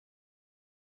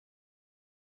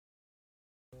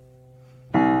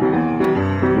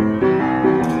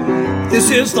This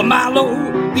is the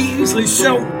Milo Beasley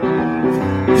Show.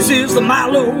 This is the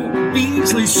Milo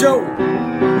Beasley Show.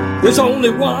 There's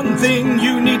only one thing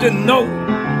you need to know.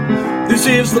 This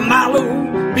is the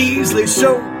Milo Beasley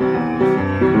Show.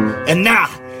 And now,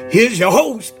 here's your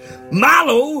host,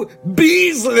 Milo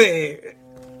Beasley.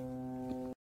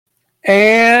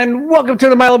 And welcome to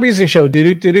the Milo Beasley Show.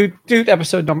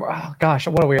 Episode number, oh gosh,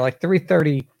 what are we, like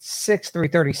 336,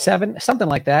 337, something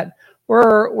like that.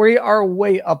 We are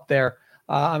way up there.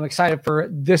 I'm excited for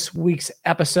this week's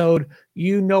episode.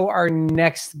 You know our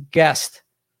next guest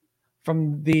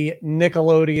from the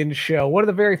Nickelodeon show. One of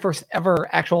the very first ever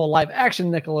actual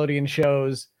live-action Nickelodeon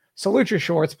shows. Salute your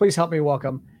shorts. Please help me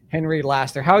welcome Henry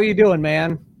Laster. How are you doing,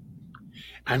 man?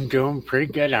 I'm doing pretty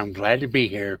good. I'm glad to be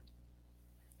here.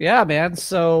 Yeah, man.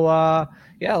 So,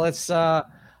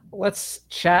 let's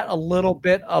chat a little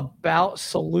bit about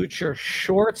Salute Your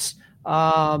Shorts.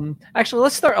 Actually,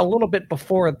 let's start a little bit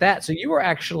before that. So you were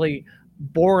actually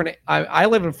born, I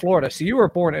live in Florida. So you were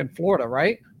born in Florida,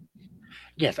 right?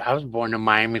 Yes, I was born in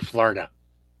Miami, Florida.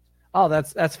 Oh,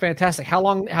 that's fantastic. How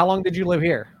long did you live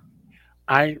here?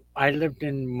 I lived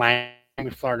in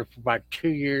Miami, Florida for about 2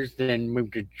 years, then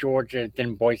moved to Georgia,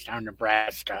 then Boys Town,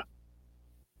 Nebraska.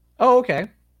 Oh, okay.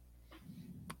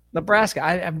 Nebraska.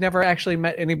 I've never actually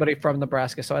met anybody from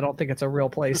Nebraska, so I don't think it's a real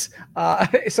place. And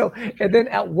then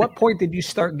at what point did you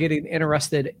start getting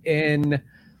interested in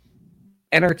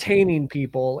entertaining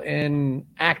people, in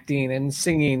acting and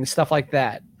singing, stuff like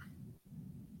that?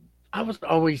 I was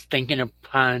always thinking of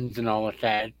puns and all of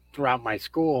that throughout my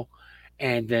school,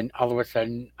 and then all of a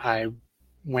sudden I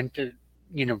went to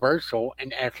Universal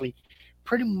and actually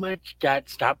pretty much got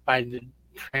stopped by the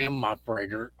tram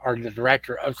operator or the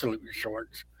director of Salute Your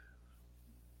Shorts.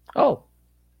 Oh,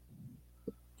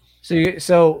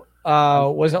 so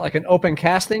was it like an open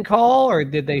casting call, or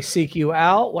did they seek you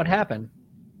out? What happened?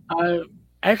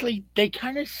 Actually, they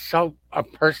kind of sought a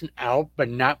person out, but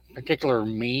not particular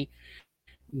me.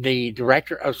 The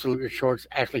director of Salute Your Shorts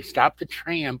actually stopped the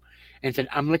tram and said,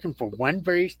 "I'm looking for one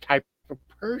very type of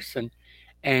person,"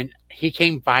 and he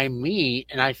came by me,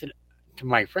 and I said to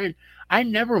my friend, "I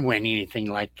never win anything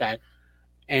like that,"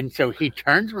 and so he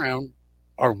turns around.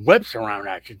 Or whips around,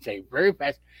 I should say, very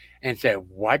fast, and said,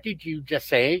 "What did you just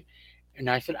say?" And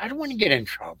I said, "I don't want to get in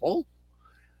trouble."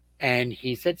 And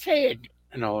he said, "Say it,"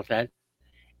 and all of that.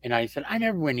 And I said, "I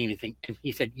never win anything." And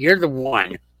he said, "You're the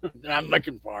one that I'm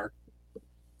looking for."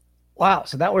 Wow,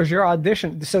 so that was your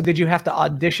audition. So did you have to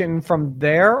audition from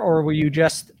there, or were you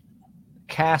just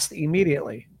cast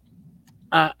immediately?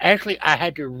 Actually, I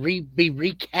had to be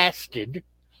recasted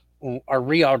or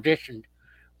re-auditioned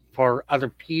for other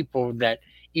people that,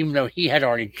 even though he had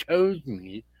already chosen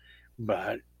me,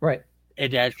 but right,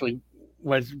 it actually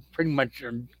was pretty much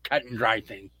a cut and dry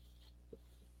thing.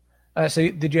 So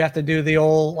did you have to do the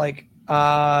old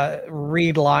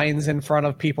read lines in front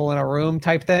of people in a room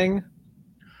type thing?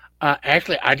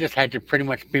 Actually, I just had to pretty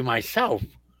much be myself.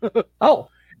 Oh,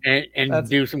 and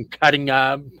do some cutting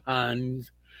up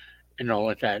puns and all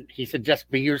of that. He said,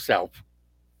 "Just be yourself."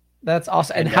 That's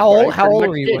awesome. And how old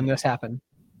were you when this happened?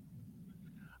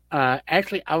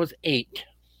 Actually, I was 8.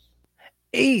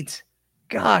 8?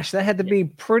 Gosh, that had to be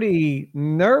pretty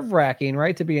nerve-wracking,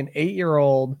 right? To be an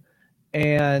 8-year-old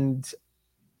and,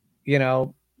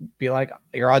 be like,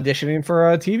 you're auditioning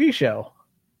for a TV show.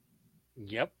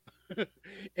 Yep,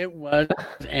 it was.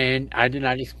 And I did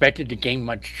not expect it to gain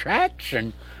much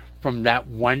traction from that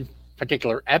one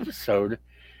particular episode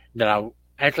that I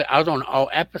was on all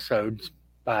episodes,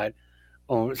 but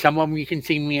some of them you can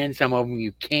see me in, some of them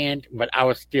you can't, but I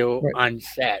was still on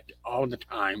set all the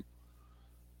time.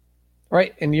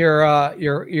 Right, and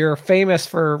you're famous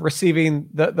for receiving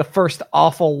the first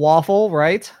awful waffle,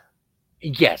 right?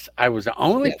 Yes, I was the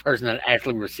only person that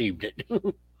actually received it.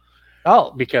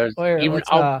 Oh, because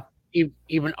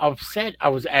even off set, I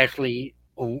was actually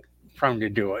prone to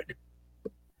do it.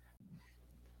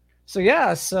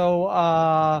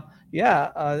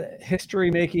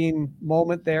 History-making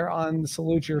moment there on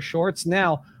Salute Your Shorts.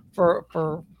 Now,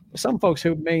 for some folks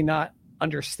who may not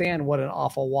understand what an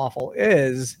awful waffle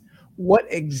is, what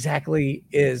exactly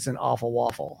is an awful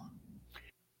waffle?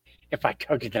 If I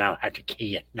told you, then I'll have to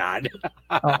key it, not.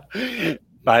 Oh.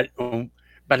 But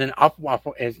an awful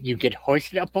waffle is you get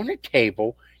hoisted up on a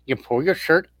table, you pull your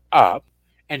shirt up,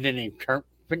 and then you turn.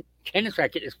 Tennis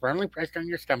racket is firmly pressed on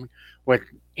your stomach with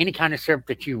any kind of syrup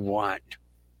that you want.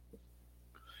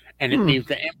 And it leaves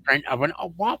the imprint of a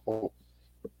waffle.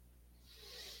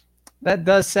 That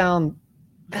does sound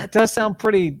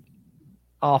pretty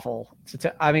awful.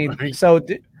 I mean, right.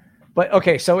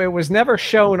 So it was never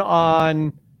shown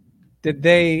on, did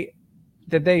they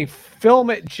did they film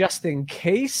it just in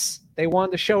case they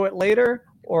wanted to show it later,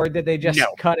 or did they just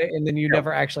No. cut it and then you No.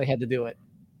 never actually had to do it?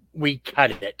 We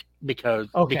cut it because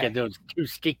Okay. it was too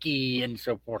sticky and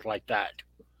so forth like that.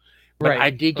 But Right. I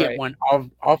did get right. one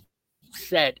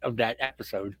offset of that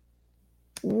episode.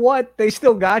 What? They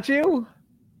still got you?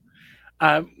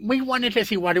 We wanted to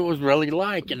see what it was really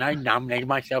like, and I nominated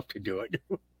myself to do it.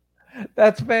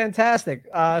 That's fantastic.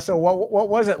 So what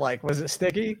was it like? Was it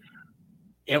sticky?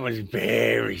 It was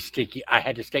very sticky. I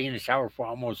had to stay in the shower for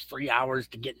almost 3 hours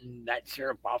to get that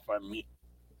syrup off of me.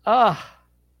 Ah,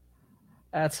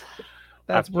 that's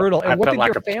brutal. And I what felt did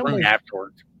like your a prune family?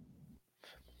 afterwards.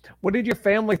 What did your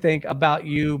family think about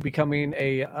you becoming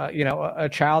a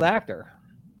child actor?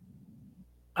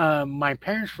 My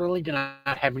parents really did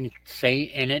not have any say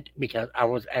in it because I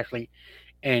was actually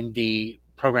in the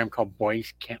program called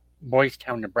Boys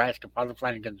Town, Nebraska, Father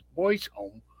Flanagan's Boys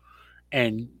Home,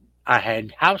 and I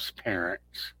had house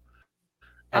parents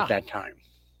at that time.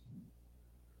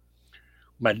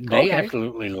 But they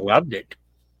absolutely loved it.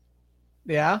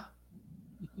 Yeah.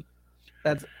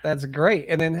 That's great.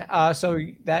 And then so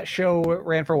that show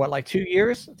ran for what, like 2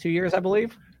 years? 2 years, I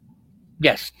believe.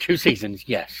 Yes, 2 seasons,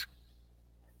 yes.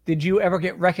 Did you ever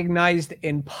get recognized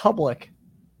in public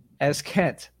as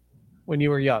Kent when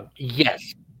you were young?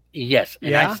 Yes.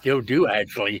 And I still do,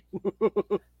 actually.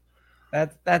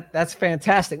 That's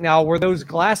fantastic. Now, were those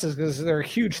glasses, because they're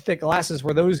huge, thick glasses,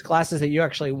 were those glasses that you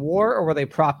actually wore, or were they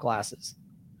prop glasses?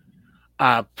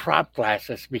 Prop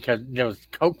glasses, because those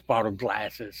Coke bottle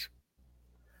glasses.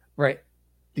 Right.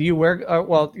 Do you wear?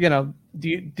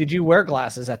 Did you wear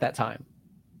glasses at that time?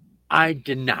 I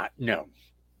did not. No.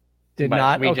 Did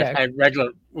not. We just had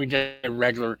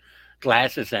regular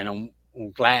glasses and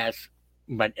glass,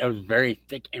 but it was very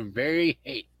thick and very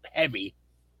heavy.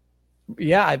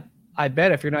 Yeah, I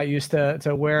bet if you're not used to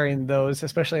wearing those,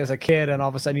 especially as a kid, and all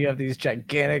of a sudden you have these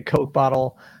gigantic Coke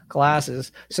bottle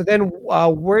glasses. So then,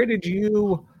 where did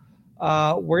you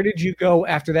go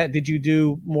after that? Did you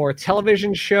do more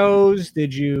television shows?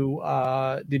 Did you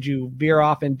veer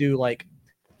off and do like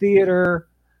theater,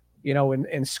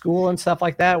 in school and stuff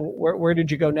like that? Where did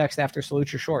you go next after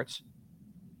Salute Your Shorts?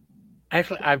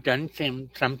 Actually, I've done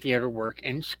some theater work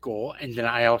in school, and then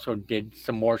I also did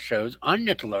some more shows on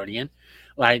Nickelodeon.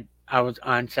 Like I was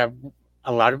on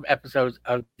a lot of episodes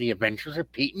of The Adventures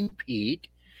of Pete and Pete,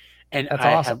 and That's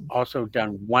I awesome. have also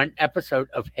done one episode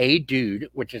of Hey Dude,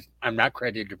 which is I'm not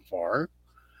credited for.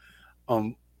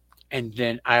 And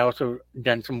then I also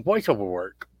done some voiceover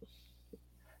work.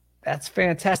 That's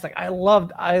fantastic. I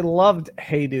loved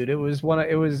Hey Dude.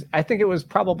 I think it was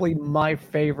probably my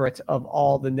favorite of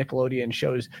all the Nickelodeon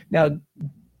shows. Now,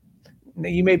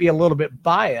 you may be a little bit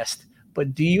biased,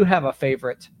 but do you have a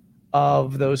favorite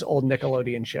of those old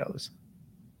Nickelodeon shows?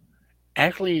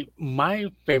 Actually, my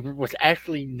favorite was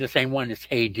actually the same one as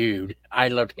Hey Dude. I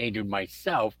loved Hey Dude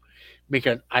myself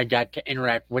because I got to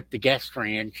interact with the guest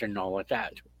ranch and all of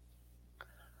that.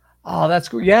 Oh, that's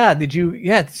cool.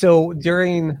 Yeah. So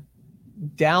during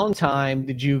downtime,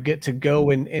 did you get to go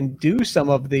and do some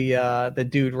of the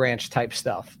Dude Ranch type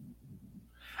stuff?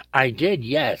 I did,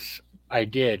 yes. I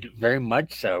did, very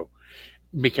much so.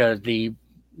 Because the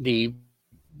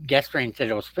guest ranch that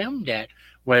it was filmed at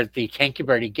was the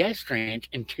Canterbury Guest Ranch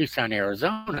in Tucson,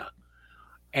 Arizona.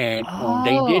 And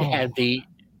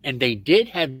they did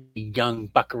have the Young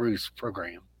Buckaroos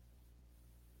program.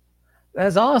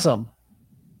 That's awesome.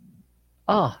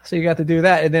 Oh, so you got to do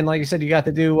that, and then, like you said, you got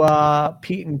to do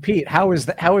Pete and Pete. How is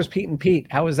Pete and Pete?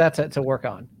 How was that to work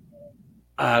on?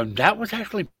 That was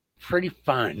actually pretty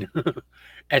fun,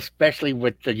 especially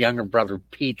with the younger brother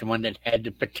Pete, the one that had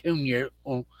the petunia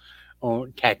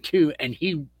tattoo, and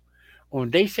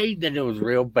they say that it was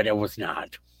real, but it was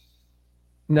not.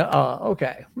 No,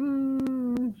 okay.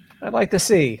 I'd like to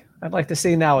see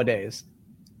nowadays.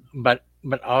 But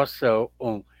also,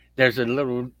 there's a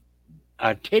little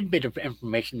tidbit of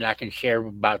information that I can share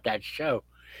about that show.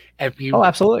 If you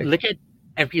absolutely look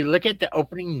at the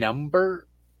opening number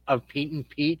of Pete and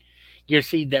Pete, you'll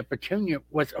see that Petunia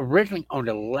was originally on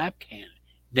the left hand,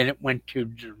 then it went to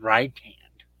the right hand.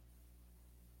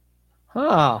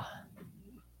 Huh.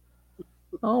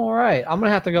 All right. I'm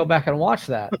gonna have to go back and watch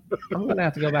that.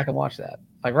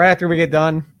 Like right after we get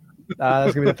done,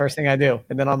 that's gonna be the first thing I do,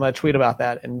 and then I'm gonna tweet about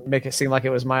that and make it seem like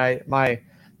it was my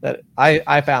that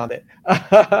I found it.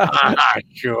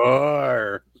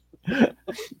 Sure.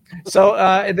 So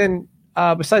and then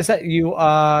besides that,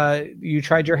 you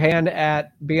tried your hand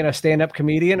at being a stand-up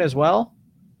comedian as well?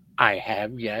 I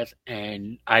have, yes,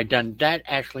 and I done that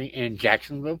actually in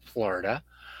Jacksonville, Florida.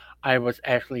 I was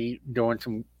actually doing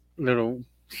some little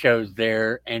shows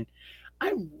there, and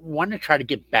I want to try to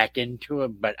get back into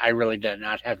it, but I really did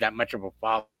not have that much of a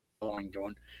following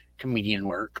doing comedian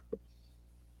work.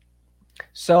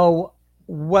 So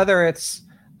whether it's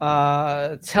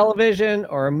television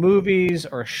or movies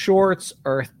or shorts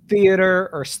or theater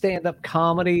or stand-up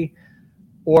comedy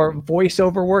or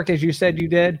voiceover work, as you said you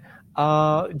did,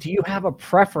 do you have a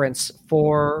preference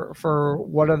for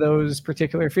one of those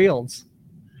particular fields?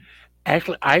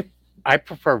 Actually, I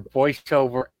prefer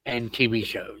voiceover and TV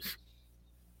shows.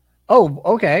 Oh,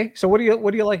 okay. So what do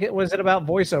you like? Was it about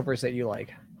voiceovers that you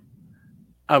like?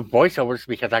 Voiceovers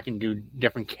because I can do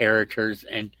different characters,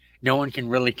 and no one can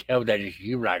really tell that it's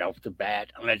you right off the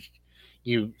bat unless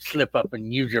you slip up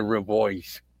and use your real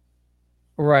voice.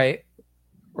 Right,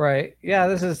 right. Yeah,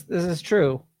 this is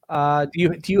true. Do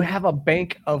you have a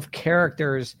bank of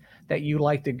characters that you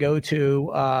like to go to,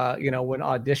 when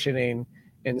auditioning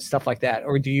and stuff like that,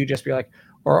 or do you just be like,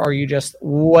 or are you just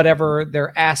whatever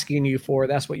they're asking you for?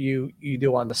 That's what you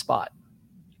do on the spot.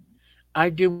 I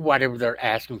do whatever they're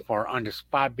asking for on the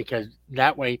spot because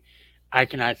that way I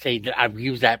cannot say that I've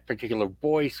used that particular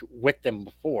voice with them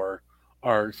before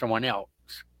or someone else.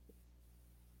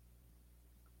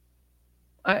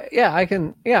 I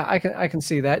can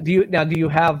see that. Do you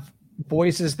have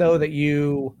voices though that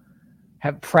you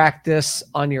have practice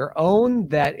on your own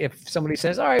that if somebody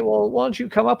says, all right, well, why don't you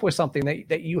come up with something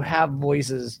that you have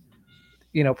voices,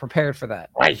 prepared for that?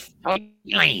 Why,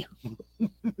 certainly.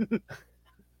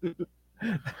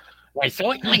 Why,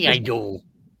 certainly I do.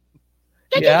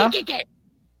 Yeah,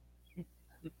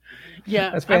 Yeah,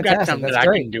 that's I've got fantastic. something That's that I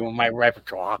great. can do in my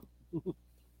repertoire.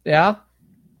 Yeah.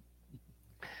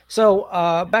 So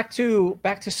back to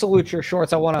salute your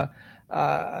shorts. I want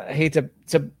to hate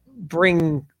to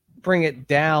bring it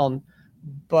down,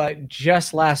 but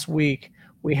just last week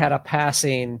we had a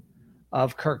passing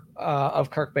of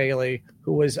Kirk Bailey,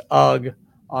 who was UG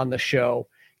on the show.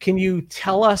 Can you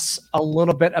tell us a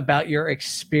little bit about your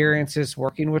experiences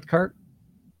working with Kirk?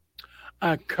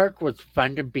 Kirk was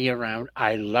fun to be around.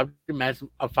 I loved him as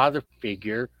a father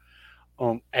figure,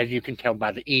 as you can tell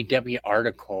by the EW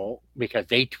article, because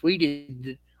they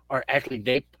tweeted, or actually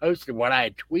they posted what I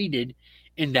had tweeted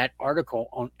in that article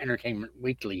on Entertainment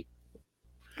Weekly.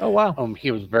 Oh wow, He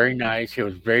was very nice. He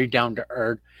was very down to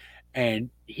earth,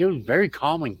 and he was very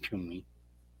calming to me.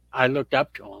 I looked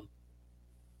up to him.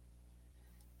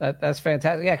 that's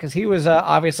fantastic. Yeah, because he was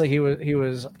obviously he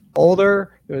was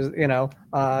older. He was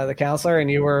the counselor, and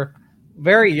you were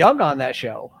very young on that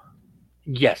show.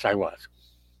 Yes, I was.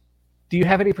 Do you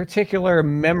have any particular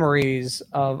memories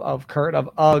of Kurt of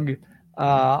UG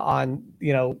on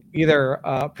either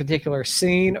a particular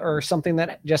scene or something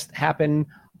that just happened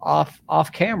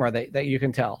off camera that you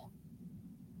can tell?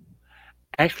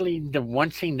 Actually, the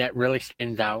one scene that really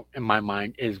stands out in my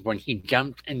mind is when he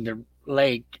jumped in the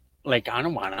Lake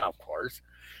Anawana, of course,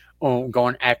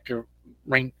 going after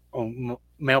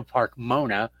Male Park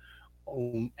Mona,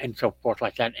 and so forth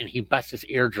like that, and he busts his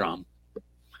eardrum.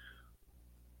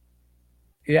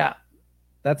 Yeah,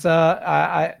 that's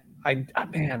man,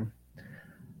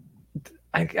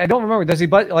 I don't remember. Does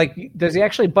he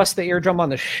actually bust the eardrum on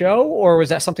the show, or was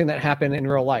that something that happened in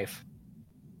real life?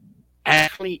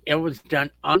 Actually, it was done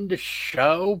on the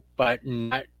show, but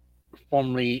not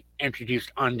formally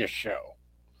introduced on the show.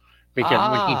 Because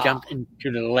when he jumped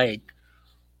into the lake,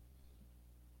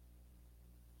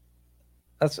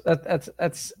 that's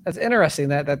interesting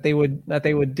that they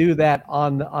would do that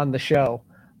on the show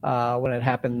when it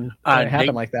happened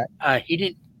like that. He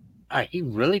didn't. He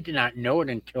really did not know it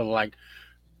until like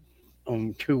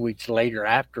 2 weeks later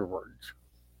afterwards.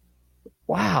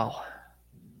 Wow.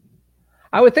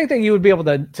 I would think that you would be able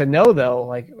to know though,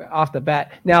 like off the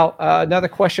bat. Now, another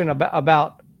question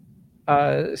about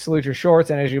Salute Your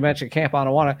Shorts, and as you mentioned, Camp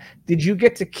Anawana. Did you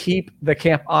get to keep the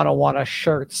Camp Anawana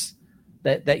shirts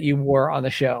that you wore on the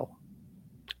show?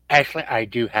 Actually, I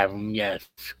do have them. Yes,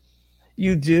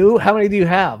 you do. How many do you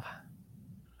have?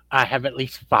 I have at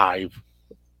least 5.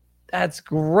 That's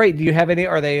great. Do you have any?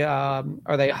 Are they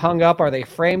hung up? Are they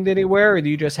framed anywhere, or do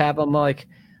you just have them like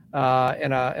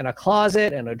in a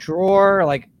closet, in a drawer?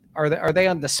 Like, are they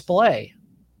on display?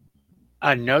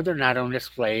 No, they're not on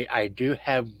display. I do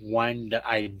have one that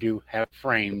I do have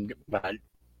framed, but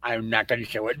I'm not going to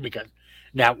show it because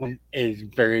that one is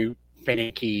very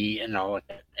finicky and all of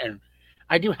that. And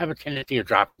I do have a tendency of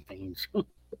dropping things.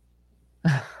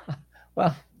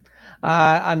 Well,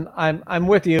 I'm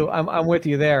with you. I'm with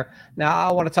you there. Now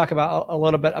I want to talk about a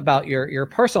little bit about your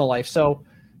personal life. So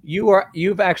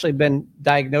you've actually been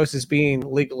diagnosed as being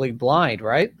legally blind,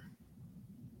 right?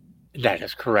 That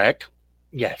is correct.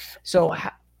 Yes. So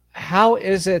how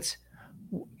is it,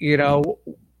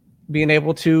 being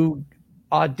able to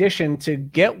audition to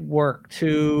get work,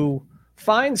 to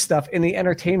find stuff in the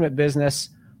entertainment business,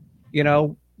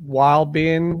 while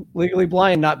being legally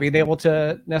blind, not being able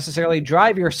to necessarily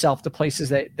drive yourself to places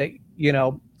that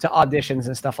to auditions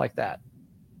and stuff like that?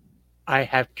 I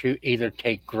have to either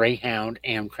take Greyhound,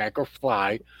 Amtrak, or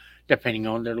Fly, depending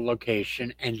on their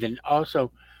location. And then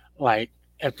also, like,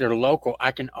 if they're local,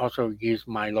 I can also use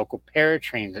my local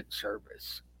paratransit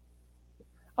service.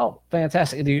 Oh,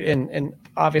 fantastic. And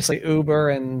obviously Uber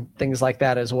and things like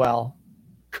that as well.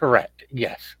 Correct.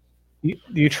 Yes. Do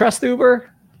you trust Uber?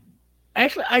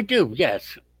 Actually, I do.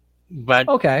 Yes. But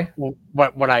okay,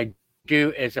 what I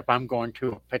do is if I'm going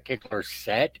to a particular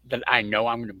set that I know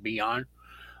I'm going to be on,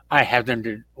 I have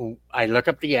them I look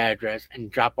up the address and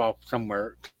drop off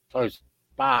somewhere close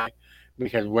by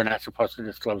because we're not supposed to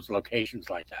disclose locations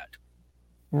like that.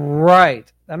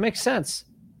 Right. That makes sense.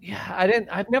 Yeah,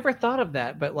 I've never thought of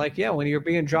that, but when you're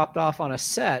being dropped off on a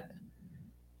set,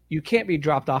 you can't be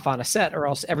dropped off on a set or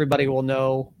else everybody will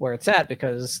know where it's at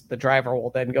because the driver will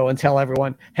then go and tell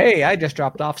everyone, hey, I just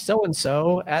dropped off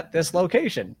so-and-so at this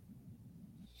location.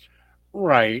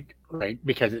 Right,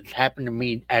 because it's happened to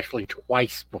me actually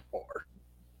twice before.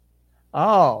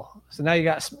 Oh, so now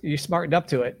you smartened up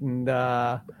to it, and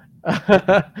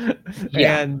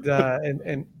yeah.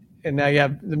 and now you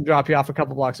have them drop you off a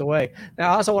couple blocks away.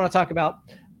 Now, I also want to talk about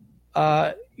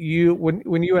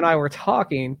when you and I were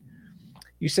talking,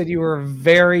 you said you were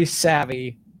very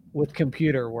savvy with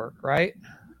computer work, right?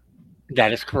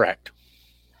 That is correct.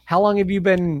 How long have you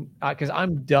been, because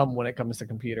I'm dumb when it comes to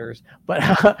computers, but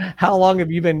how long have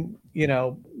you been,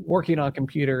 working on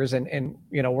computers and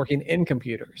working in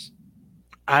computers?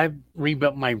 I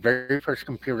rebuilt my very first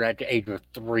computer at the age of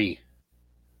 3.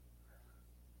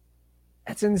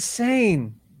 That's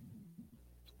insane.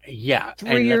 Yeah.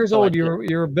 3 years old, you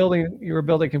were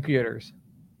building computers.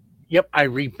 Yep, I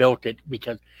rebuilt it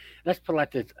because let's put it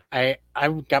like this. I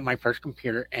got my first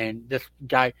computer and this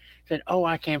guy said, oh,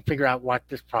 I can't figure out what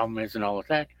this problem is and all of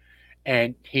that.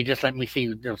 And he just let me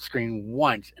see the screen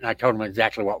once and I told him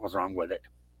exactly what was wrong with it.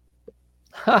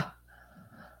 Huh.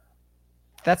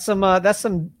 That's some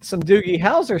Doogie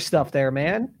Howser stuff there,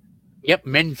 man. Yep,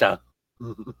 Mensa.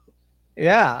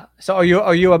 Yeah. So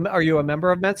are you a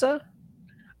member of Mensa?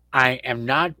 I am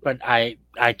not, but I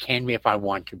can be if I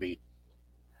want to be.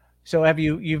 So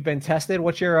you've been tested?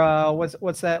 What's your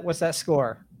what's that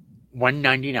score?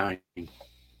 199.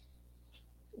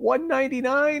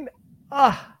 199?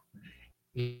 Ah,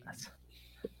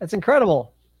 that's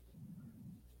incredible.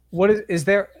 What is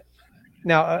there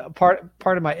now? Part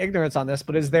of my ignorance on this,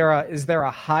 but is there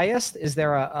a highest? Is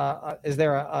there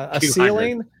a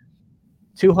ceiling?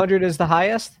 200 is the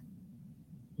highest?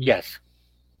 Yes.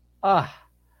 Ah.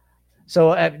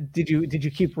 So did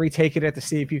you keep retaking it to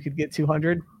see if you could get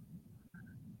 200?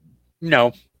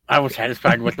 No, I was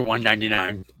satisfied with the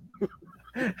 199.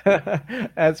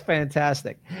 That's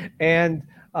fantastic. And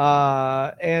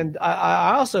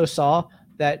I also saw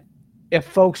that if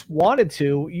folks wanted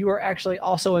to, you are actually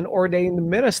also an ordained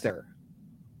minister.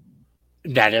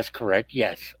 That is correct.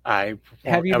 Yes, I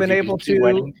have you been able to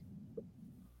weddings.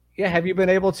 Yeah, have you been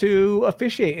able to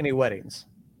officiate any weddings?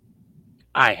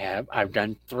 I have. I've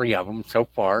done 3 of them so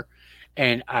far,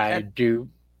 and I do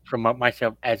promote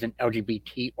myself as an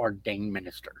LGBT ordained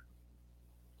minister.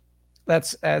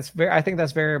 That's very. I think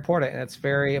that's very important, and it's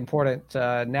very important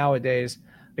nowadays.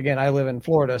 Again, I live in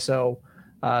Florida, so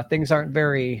things aren't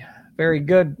very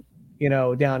good,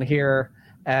 down here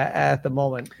at the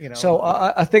moment. So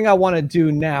a thing I want to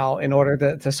do now, in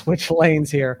order to switch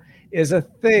lanes here, is a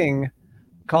thing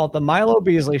called the Milo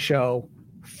Beasley Show.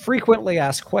 Frequently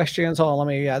asked questions. Oh,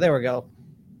 there we go.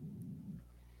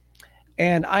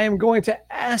 And I am going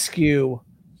to ask you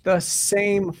the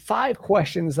same 5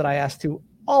 questions that I asked to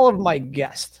all of my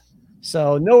guests.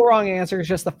 So no wrong answers,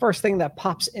 just the first thing that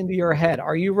pops into your head.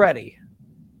 Are you ready?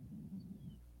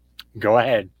 Go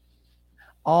ahead.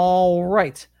 All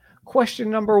right. Question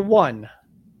number 1.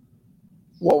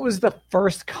 What was the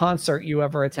first concert you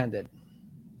ever attended?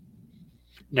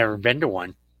 Never been to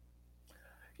one.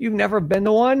 You've never been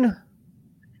to one?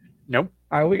 Nope.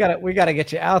 All right, we gotta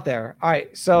get you out there. All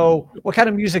right, so what kind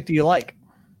of music do you like?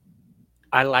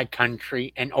 I like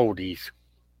country and oldies.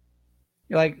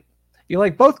 You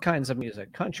like both kinds of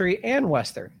music, country and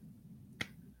western.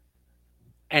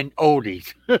 And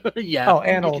oldies. Yeah. Oh,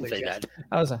 and oldies. Yes.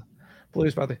 I was a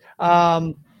Blues Brothers.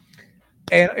 And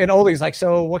oldies,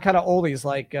 so what kind of oldies?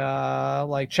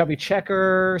 Like Chubby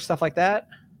Checker, stuff like that?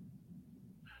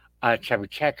 Chubby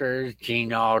Checkers,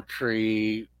 Gene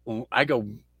Autry. I go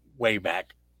way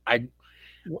back. I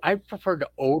prefer the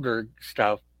older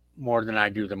stuff more than I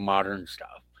do the modern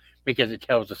stuff because it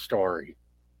tells a story.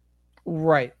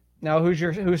 Right. Now,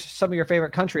 who's some of your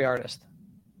favorite country artists?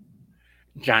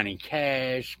 Johnny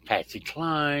Cash, Patsy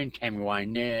Cline, Tammy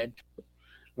Wynette,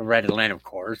 Loretta Lynn, of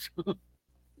course.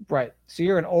 Right. So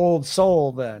you're an old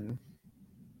soul then.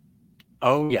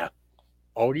 Oh yeah,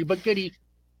 oldie but goodie.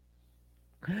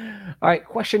 All right.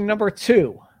 Question number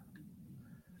 2.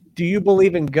 Do you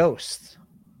believe in ghosts?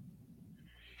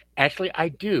 Actually, I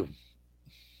do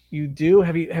You do?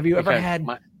 Have you ever because had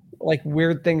my like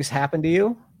weird things happen to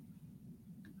you?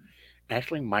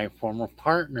 actually my former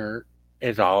partner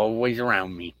is always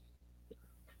around me.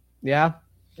 Yeah.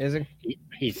 Is it?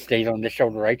 He stays on this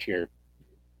shoulder right here.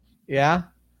 Yeah.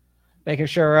 Making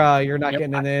sure you're not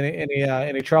Yep. getting in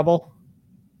any trouble.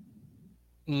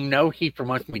 No, he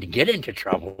promotes me to get into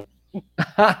trouble.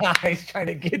 He's trying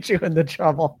to get you into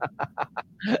trouble.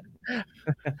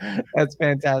 That's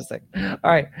fantastic. All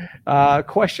right.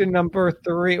 Question number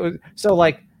 3. So,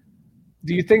 like,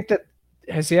 do you think that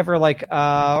has he ever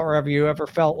or have you ever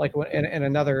felt like in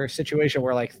another situation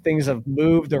where like things have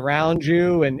moved around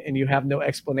you and you have no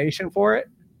explanation for it?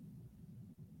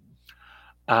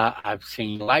 I've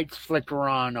seen lights flicker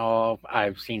on off.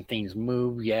 I've seen things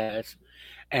move, yes,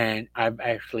 and I've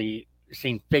actually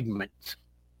seen figments.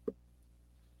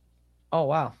 Oh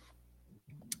wow.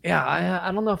 Yeah, I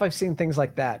don't know if I've seen things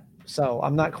like that. So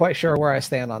I'm not quite sure where I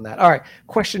stand on that. All right.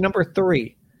 Question number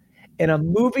 3. In a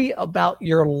movie about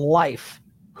your life,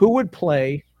 who would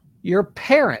play your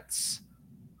parents?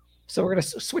 So we're going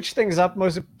to switch things up.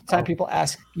 Most of the time, Oh, people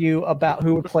ask you about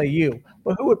who would play you,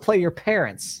 but who would play your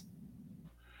parents?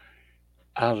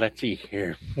 let's see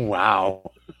here.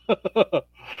 Wow.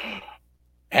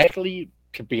 Actually,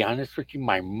 to be honest with you,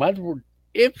 my mother,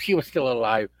 if she was still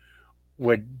alive,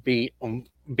 would be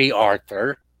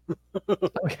Arthur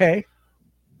Okay.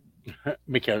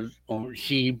 because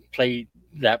she played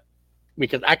that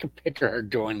because I could picture her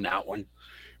doing that one.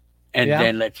 And Yeah.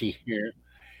 then let's see here,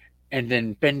 and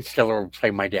then Ben Stiller would play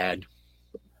my dad.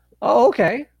 Oh,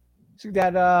 okay. So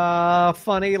that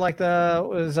funny, like the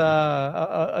was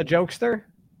a jokester.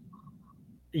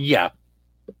 Yeah.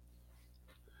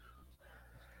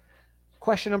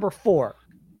 Question number 4.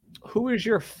 Who is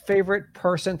your favorite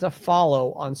person to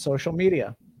follow on social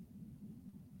media?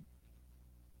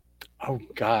 Oh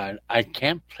God, I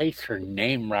can't place her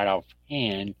name right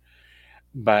offhand,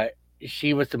 but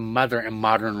she was the mother in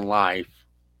Modern Life.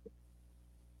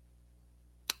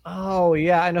 Oh,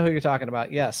 yeah, I know who you're talking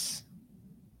about. Yes.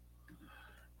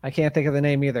 I can't think of the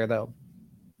name either, though.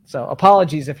 So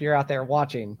apologies if you're out there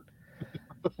watching.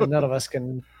 And none of us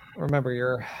can remember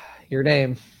your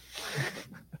name.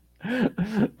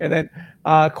 And then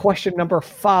question number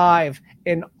 5.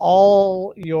 In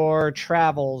all your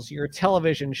travels, your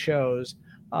television shows,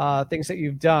 things that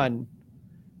you've done,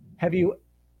 have you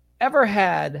ever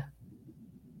had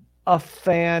a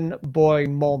fanboy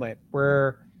moment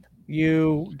where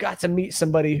you got to meet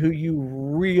somebody who you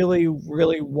really,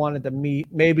 really wanted to meet?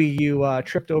 Maybe you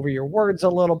tripped over your words a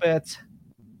little bit.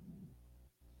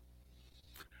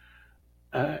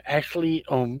 Actually,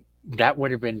 that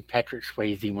would have been Patrick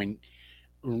Swayze when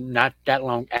not that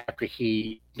long after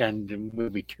he done the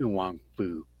movie Tu Wong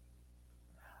Fu.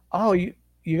 Oh, you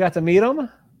got to meet him?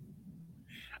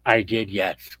 I did,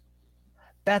 yes.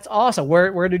 That's awesome.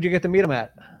 Where did you get to meet him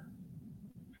at?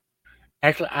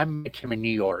 Actually, I met him in New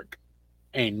York,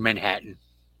 in Manhattan.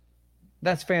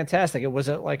 That's fantastic. Was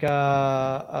it like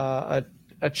a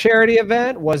charity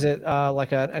event? Was it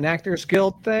like an Actors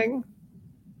Guild thing?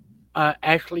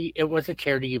 Actually, it was a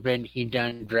charity event. He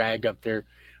done drag up there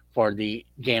for the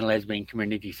gay and lesbian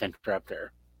community center up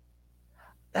there.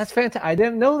 That's fantastic. I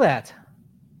didn't know that.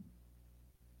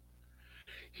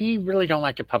 He really don't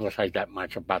like to publicize that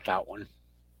much about that one.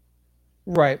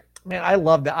 Right. Man, I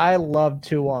love that. I love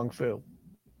Tu Wong Fu.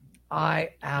 I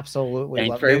absolutely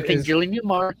Thanks love for it. everything, Julie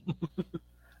Newmar.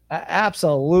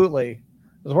 Absolutely. I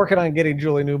was working on getting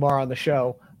Julie Newmar on the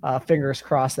show. Fingers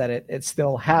crossed that it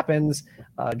still happens.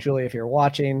 Julie, if you're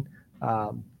watching,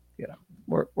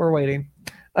 we're waiting.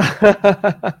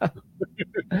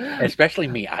 Especially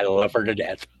me. I love her to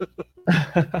death.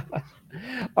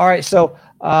 All right. So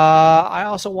I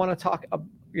also want to talk,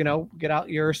 get out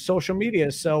your social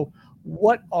media. So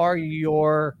what are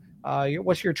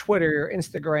what's your Twitter, your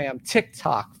Instagram,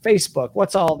 TikTok, Facebook?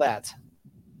 What's all that?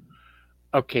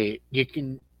 Okay, you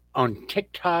can on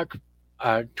TikTok,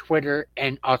 Twitter,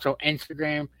 and also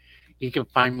Instagram. You can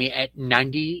find me at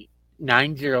 90s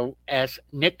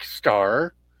Nick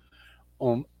Star.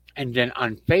 And then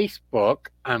on Facebook,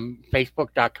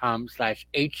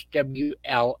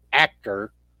 facebook.com/HWL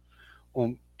actor.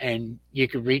 And you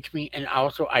can reach me. And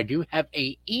also, I do have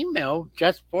a email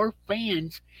just for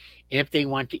fans if they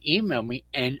want to email me.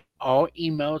 And all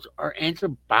emails are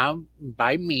answered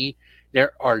by me.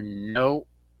 There are no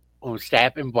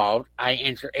staff involved. I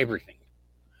answer everything.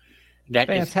 That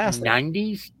is Fantastic.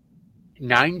 90s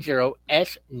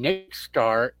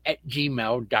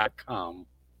nickstar@gmail.com.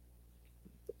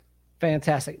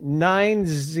 Fantastic.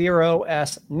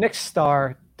 90s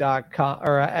nickstar.com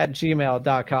or at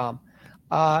gmail.com.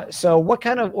 So what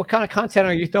kind of content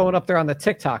are you throwing up there on the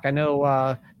TikTok? I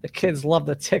know the kids love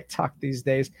the TikTok these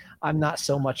days. I'm not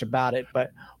so much about it,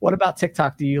 but what about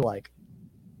TikTok do you like?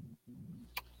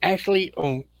 Actually,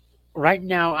 right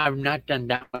now I've not done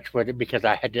that much with it because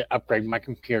I had to upgrade my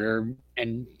computer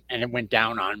and it went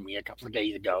down on me a couple of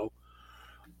days ago.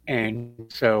 And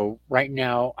so right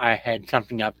now I had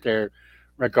something up there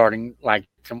regarding like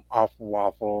some awful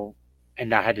waffle,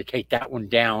 and I had to take that one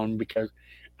down because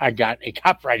I got a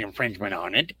copyright infringement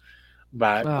on it.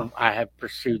 But Oh, I have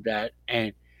pursued that,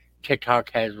 and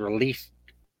TikTok has released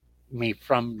me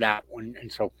from that one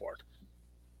and so forth.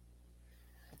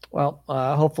 well,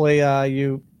 hopefully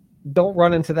you don't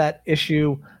run into that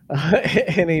issue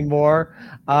anymore.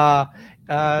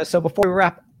 So before we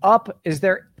wrap up, is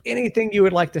there anything you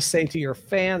would like to say to your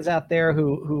fans out there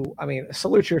who I mean,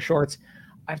 salute your shorts.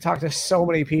 I've talked to so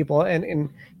many people, and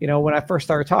you know, when I first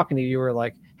started talking to you, you were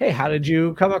like, "Hey, how did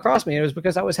you come across me?" And it was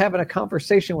because I was having a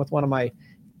conversation with one of my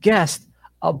guests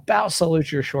about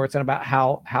Salute Your Shorts and about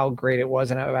how great it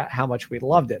was and about how much we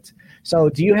loved it. So,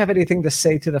 do you have anything to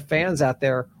say to the fans out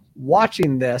there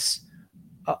watching this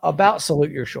about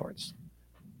Salute Your Shorts?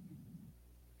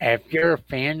 If you're a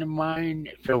fan of mine,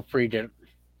 feel free to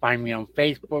find me on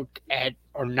Facebook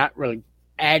or not really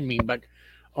add me, but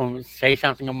say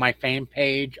something on my fan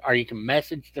page, or you can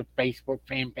message the Facebook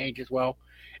fan page as well,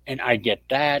 and I get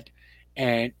that.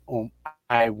 And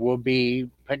I will be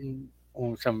putting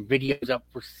some videos up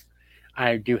for.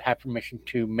 I do have permission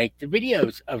to make the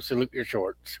videos of Salute Your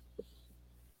Shorts.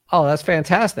 Oh, that's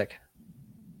fantastic.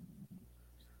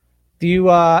 Do you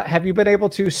have you been able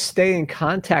to stay in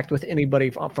contact with anybody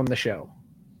from the show?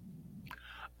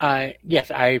 Yes,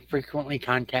 I frequently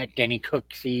contact Danny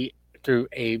Cooksey through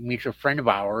a mutual friend of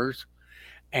ours,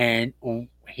 and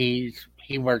he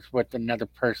works with another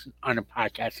person on a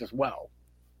podcast as well.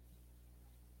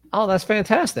 Oh, that's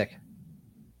fantastic.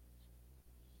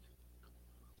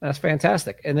 That's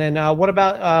fantastic. And then what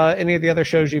about any of the other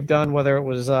shows you've done, whether it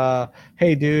was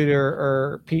Hey Dude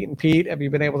or Pete and Pete? Have you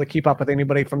been able to keep up with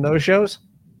anybody from those shows?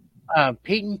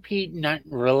 Pete and Pete, not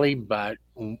really, but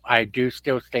I do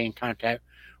still stay in contact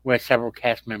with several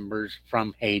cast members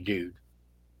from Hey Dude.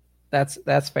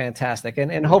 That's fantastic.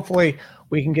 And hopefully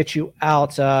we can get you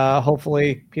out.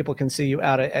 Hopefully people can see you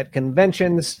out at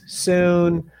conventions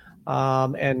soon,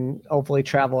 and hopefully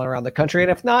traveling around the country.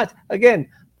 And if not, again,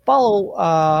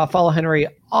 follow Henry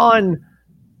on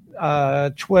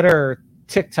Twitter,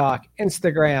 TikTok,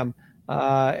 Instagram,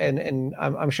 and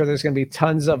I'm sure there's going to be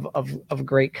tons of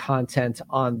great content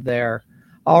on there.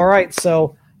 All right,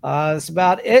 so that's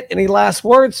about it. Any last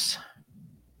words?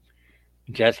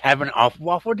 Just have an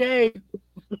awful day.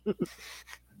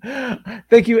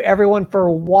 Thank you, everyone, for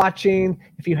watching.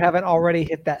 If you haven't already,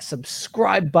 hit that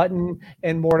subscribe button,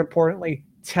 and more importantly,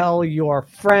 tell your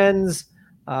friends.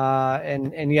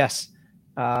 And yes,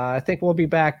 I think we'll be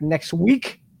back next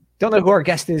week. Don't know who our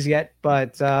guest is yet,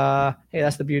 but hey,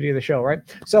 that's the beauty of the show, right?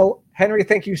 So, Henry,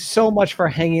 thank you so much for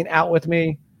hanging out with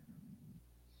me.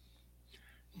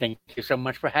 Thank you so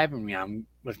much for having me. I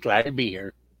was glad to be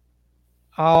here.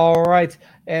 All right,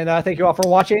 and thank you all for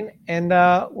watching, and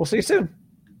we'll see you soon.